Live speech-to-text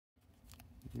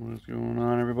What's going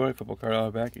on, everybody? Football Card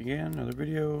Out back again. Another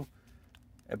video.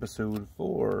 Episode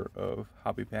 4 of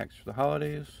Hobby Packs for the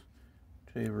Holidays.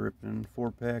 Today we're ripping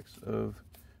 4 packs of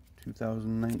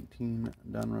 2019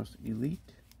 Donruss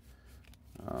Elite.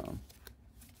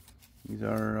 These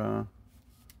are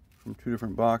from 2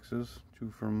 different boxes.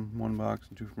 2 from one box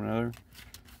and 2 from another.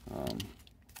 Let's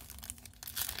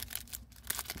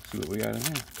see what we got in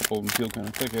here. A couple of them feel kind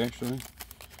of thick, actually.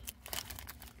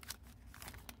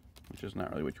 Which is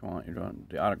not really what you want. You're doing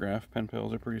the autograph pen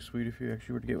pals are pretty sweet if you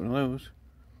actually were to get one of those.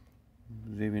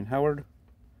 Xavier Howard,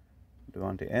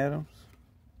 Davante Adams.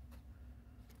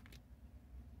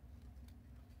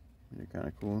 They're kind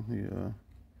of cool. The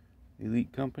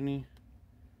Elite Company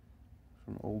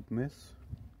from Ole Miss.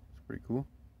 It's pretty cool.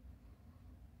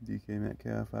 DK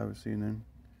Metcalf, obviously, and then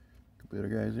a couple other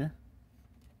guys there.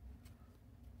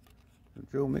 So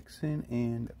Joe Mixon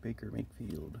and Baker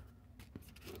Mayfield.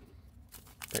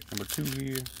 Pack number 2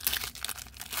 here.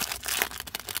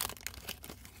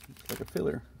 It's like a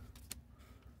filler.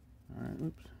 Alright,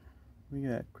 oops. We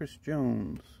got Chris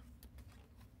Jones.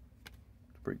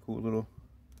 It's a pretty cool little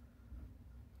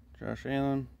Josh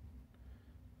Allen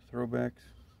throwback.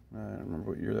 I don't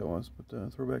remember what year that was, but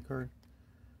throwback card.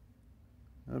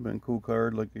 That would have been a cool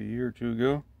card like a year or 2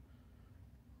 ago.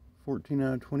 14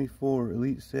 out of 24,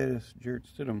 elite status, Jarrett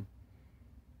Stidham.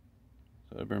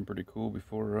 So that'd been pretty cool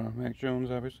before Mac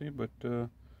Jones, obviously, but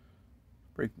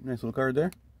pretty nice little card there.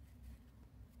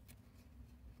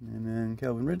 And then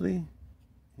Calvin Ridley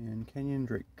and Kenyon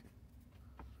Drake.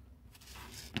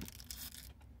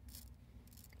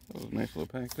 That was a nice little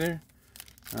pack there.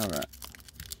 Alright.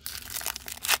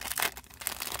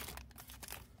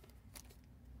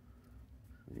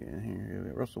 Yeah, here we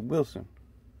got Russell Wilson.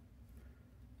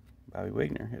 Bobby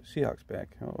Wagner hit Seahawks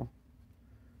back. Oh,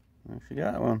 she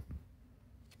got one.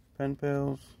 Pen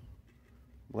pals,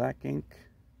 black ink,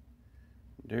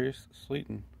 Darius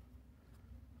Slayton.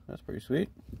 That's pretty sweet.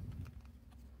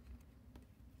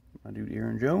 My dude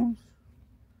Aaron Jones,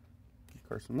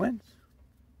 Carson Wentz.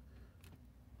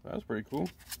 That was pretty cool.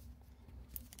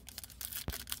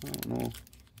 I don't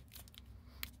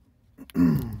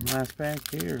know. Last pack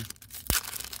here.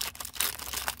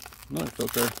 Another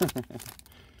filter.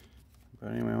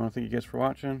 But anyway, I want to thank you guys for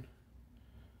watching.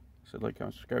 Like,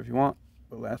 comment, subscribe if you want.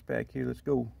 But last pack here, let's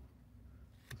go.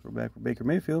 Throw back for Baker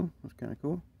Mayfield. That's kind of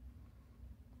cool.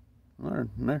 Another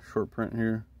nice short print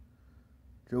here.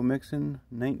 Joe Mixon,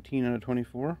 19 out of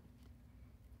 24.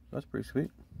 That's pretty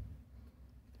sweet.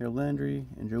 Harold Landry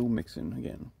and Joe Mixon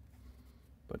again.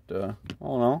 But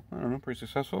all in all, I don't know, pretty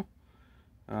successful.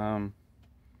 Got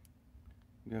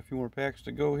a few more packs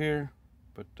to go here.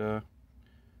 But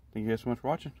thank you guys so much for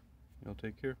watching. Y'all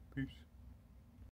take care. Peace.